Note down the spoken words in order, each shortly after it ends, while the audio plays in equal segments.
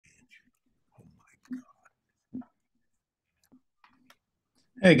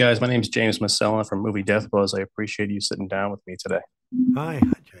Hey guys, my name's James Maisel from Movie Death Buzz. I appreciate you sitting down with me today. Hi,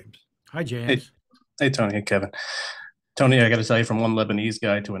 James. Hi, Hey, James. hey Tony, hey Kevin. Tony, I got to tell you, from one Lebanese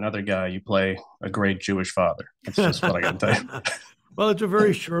guy to another guy, you play a great Jewish father. That's just what I got to tell Well, it's a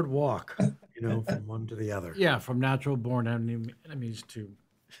very short walk, from one to the other. Yeah, from natural born enemies to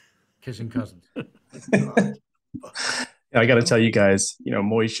kissing cousins. Oh, I got to well, tell you guys,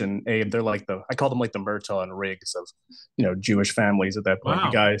 Moish and Abe, they're like I call them like the Murtaugh and Riggs of, Jewish families at that point. You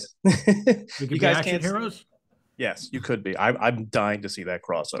Wow. guys, We you could be guys action can't. heroes, Yes, you could be. I'm dying to see that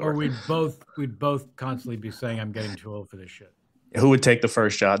or crossover. we'd both constantly be saying, I'm getting too old for this shit. Who would take the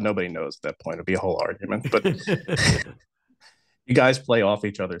first shot? Nobody knows at that point. It'd be a whole argument. But you guys play off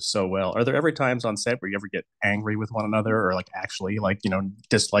each other so well. Are there ever times on set where you ever get angry with one another or like actually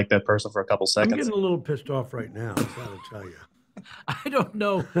dislike that person for a couple I'm seconds? getting a little pissed off right now, I gotta tell I don't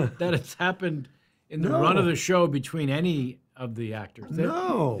know that it's happened in the run of No, the show between any of the actors.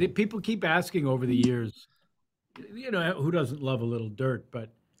 no. People keep asking over the years, who doesn't love a little dirt, but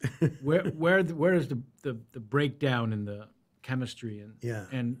where is the breakdown in the chemistry Yeah.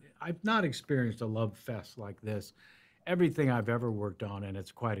 and I've not experienced a love fest like this. Everything I've ever worked on, and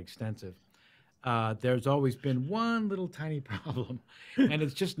it's quite extensive. There's always been one little tiny problem, and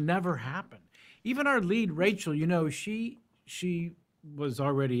it's just never happened. Even our lead, Rachel, she was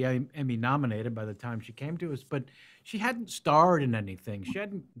already Emmy nominated by the time she came to us, but she hadn't starred in anything. She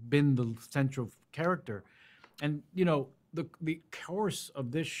hadn't been the central character, and the course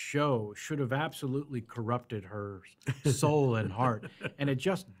of this show should have absolutely corrupted her soul and heart, and it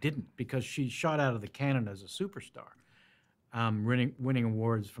just didn't because she shot out of the cannon as a superstar, winning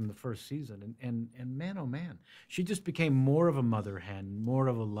awards from the first season, and man, oh man, she just became more of a mother hen, more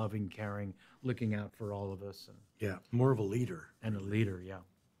of a loving, caring, looking out for all of us, Yeah, more of a leader. and a leader, yeah,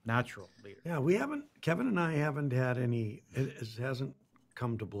 natural leader. Yeah, we haven't, Kevin and I haven't had any, it hasn't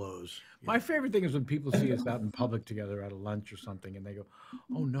come to blows. My favorite thing is when people see us out in public together at a lunch or something, and they go,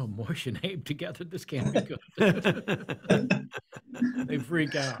 "Oh no, Moish and Abe together, this can't be good." They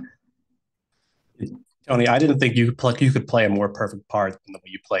freak out. Tony, I didn't think you could play a more perfect part than the way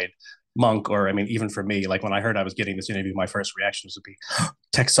you played Monk, or I mean, even for me, like when I heard I was getting this interview, my first reaction was to be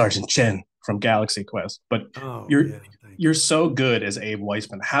Tech Sergeant Chen from Galaxy Quest. But Oh, you're yeah, thank you're you. so good as Abe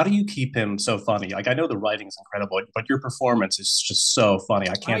Weissman. How do you keep him so funny? Like I know the writing is incredible, but your performance is just so funny.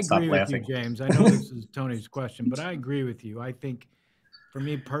 I I can't stop agree with you, laughing. James. I know this is Tony's question, but I agree with you. I think for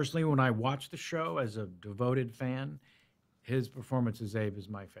me personally, when I watch the show as a devoted fan, his performance as Abe is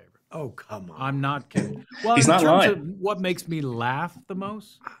my favorite. Oh, come I'm on. not kidding. Well, He's in not terms lying. of what makes me laugh the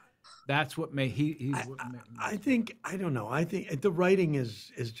most, that's what he's I, what I I makes me laugh. think I don't know. I think the writing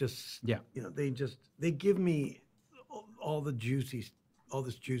is just Yeah. they give me all the all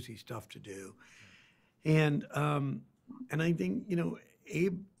this juicy stuff to do, and I think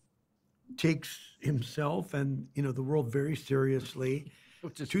Abe takes himself and the world very seriously,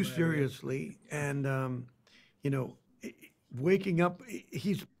 Which is too hilarious. seriously, and you know waking up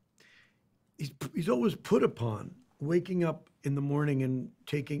he's always put upon waking up in the morning and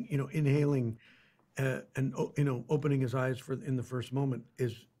taking inhaling and opening his eyes for in the first moment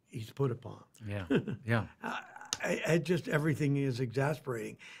is he's put upon. Yeah. Yeah. I just everything is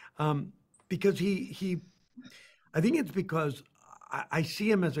exasperating, because I think it's because I see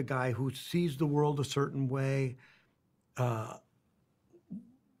him as a guy who sees the world a certain way, uh,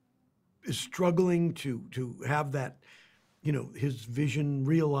 is struggling to have that his vision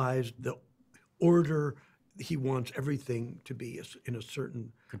realized, the order. He wants everything to be in a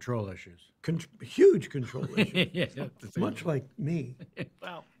certain Control issues. huge control issues, Yeah, to say the much least. like me.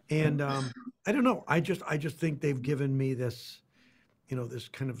 Well, And I don't know. I just think they've given me this, this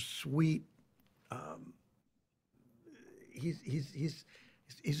kind of sweet. Um, he's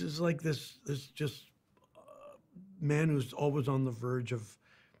just like this just man who's always on the verge of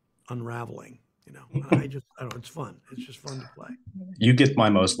unraveling. I don't know. It's fun. It's just fun to play. You get my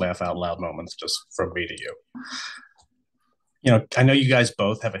most laugh out loud moments just from me to you. I know you guys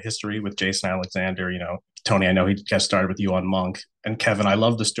both have a history with Jason Alexander. Tony, I know he just started with you on Monk. And Kevin, I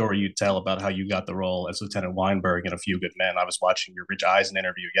love the story you tell about how you got the role as Lieutenant Weinberg in A Few Good Men. I was watching your Rich Eisen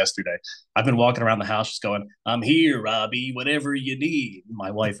interview yesterday. I've been walking around the house just going, I'm here, Robbie, whatever you need.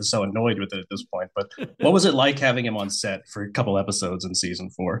 My wife is so annoyed with it at this point. But what was it like having him on set for a couple episodes in season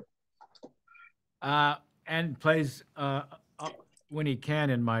four? uh, and plays when he can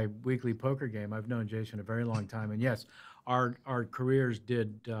in my weekly poker game. I've known Jason a very long time, and yes, our careers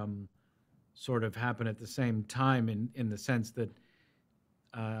did sort of happen at the same time in the sense that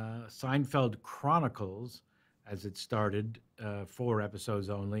Seinfeld Chronicles, as it started, 4 episodes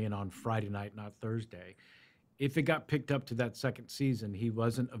only, and on Friday night, not Thursday, if it got picked up to that second season, he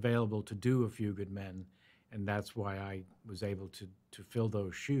wasn't available to do A Few Good Men, and that's why I was able to fill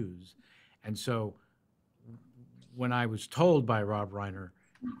those shoes. And so when I was told by Rob Reiner,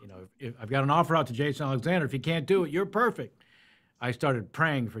 if I've got an offer out to Jason Alexander, if he can't do it, you're perfect. I started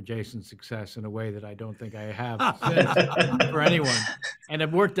praying for Jason's success in a way that I don't think I have since for anyone. And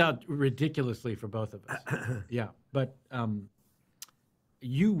it worked out ridiculously for both of us. Yeah. But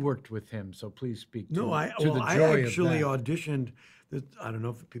you worked with him, so please speak to, No, I to the joy I actually of that. auditioned. I don't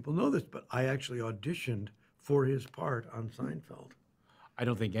know if people know this, but I actually auditioned for his part on Seinfeld. I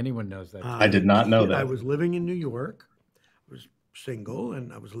don't think anyone knows that. I did not know that. I was living in New York. I was single,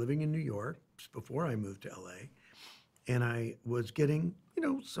 and I was living in New York before I moved to LA. And I was getting,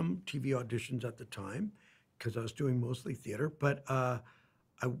 some TV auditions at the time because I was doing mostly theater. But I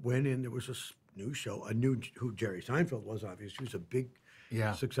went in. There was a new show. I knew who Jerry Seinfeld was. Obviously, he was a big,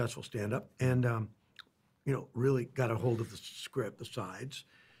 successful stand-up, and really got a hold of the script, the sides,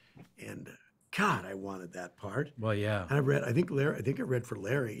 and God, I wanted that part. Well, yeah. And I think I read for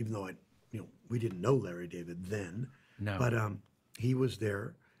Larry, even though we didn't know Larry David then. No. But he was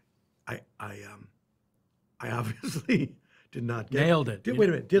there. I obviously did not get Nailed it. Wait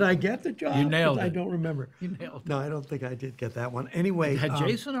a minute. Did I get the job? You nailed it. I don't remember. You nailed it. No, I don't think I did get that one. Anyway. Had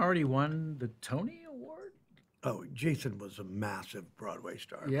Jason already won the Tony Award? Oh, Jason was a massive Broadway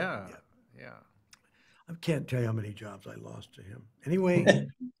star. Yeah. I can't tell you how many jobs I lost to him. Anyway,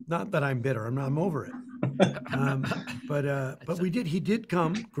 not that I'm bitter. I'm over it. But he did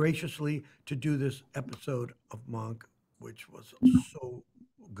come graciously to do this episode of Monk, which was so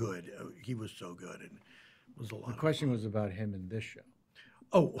good. He was so good, and it was a lot. The question was about him in this show.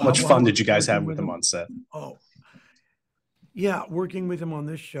 Oh, how much fun did you guys have with him on set? Oh, yeah, working with him on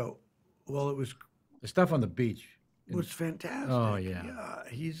this show. Well, it was the stuff on the beach. It was fantastic. Oh, yeah. Yeah,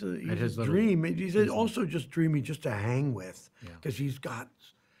 he's a little dream. He's also just dreamy just to hang with because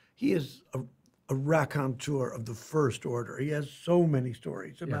he is a raconteur of the first order. He has so many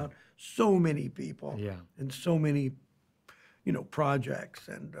stories about so many people and so many, projects.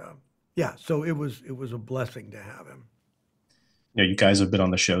 And so it was a blessing to have him. You guys have been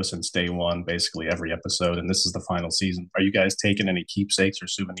on the show since day one, basically every episode, and this is the final season. Are you guys taking any keepsakes or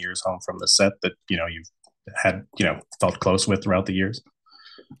souvenirs home from the set that, you've had, felt close with throughout the years?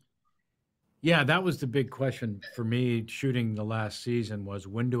 Yeah, that was the big question for me shooting the last season was,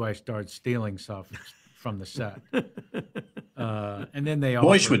 when do I start stealing stuff from the set? And then they offered.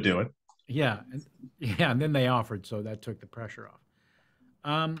 Boyce would do it. Yeah. And then they offered, so that took the pressure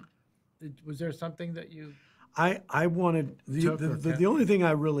off. Was there something that you... I wanted, the only thing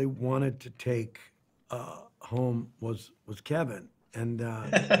I really wanted to take home was Kevin. And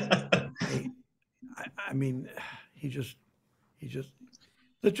I mean, he just,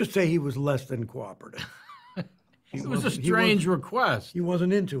 let's just say he was less than cooperative. It was a strange request. He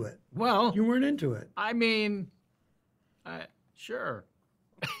wasn't into it. Well, you weren't into it. I mean, sure.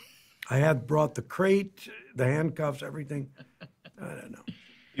 I had brought the crate, the handcuffs, everything. I don't know.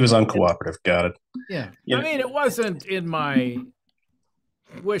 He was uncooperative. Got it. Yeah. I mean, it wasn't in my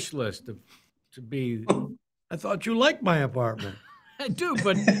wish list to be. I thought you liked my apartment. I do,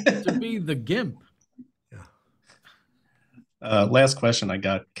 but to be the gimp. Last question I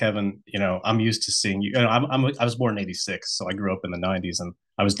got, Kevin. I'm used to seeing you. I was born in '86, so I grew up in the '90s, and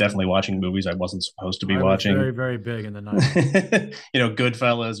I was definitely watching movies I wasn't supposed to be watching. Very, very big in the '90s.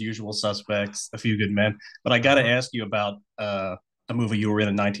 Goodfellas, Usual Suspects, A Few Good Men. But I got to ask you about a movie you were in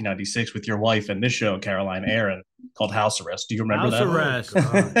 1996 with your wife and this show, Caroline Aaron, called House Arrest. Do you remember that? Arrest.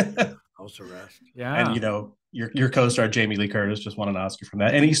 House Arrest. Yeah. And your co-star Jamie Lee Curtis just won an Oscar from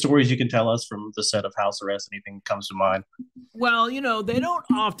that. Any stories you can tell us from the set of House Arrest? Anything comes to mind? Well, they don't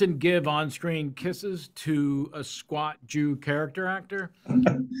often give on-screen kisses to a squat Jew character actor.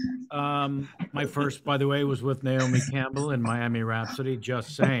 My first, by the way, was with Naomi Campbell in Miami Rhapsody.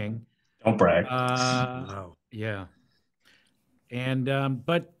 Just saying. Don't brag. Wow. Yeah. And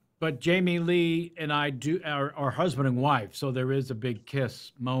but Jamie Lee and I are husband and wife, so there is a big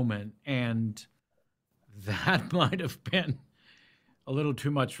kiss moment, and that might have been a little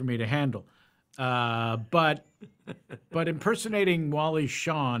too much for me to handle. But impersonating Wally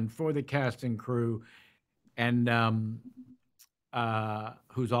Shawn for the cast and crew, and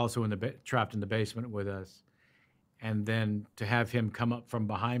who's also trapped in the basement with us, and then to have him come up from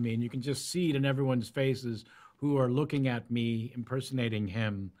behind me, and you can just see it in everyone's faces who are looking at me impersonating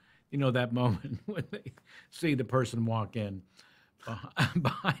him. That moment when they see the person walk in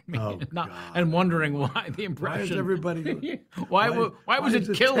behind me and wondering why the impression. Why is everybody? why was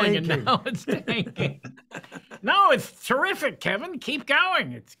it killing tanking? And now it's tanking? No, it's terrific, Kevin. Keep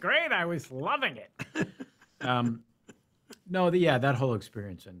going. It's great. I was loving it. No, that whole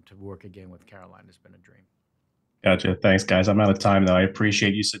experience and to work again with Caroline has been a dream. Gotcha. Thanks, guys. I'm out of time, though. I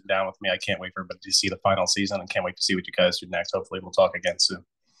appreciate you sitting down with me. I can't wait for everybody to see the final season and can't wait to see what you guys do next. Hopefully, we'll talk again soon.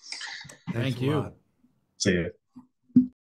 Thanks Thank a you. lot. See you.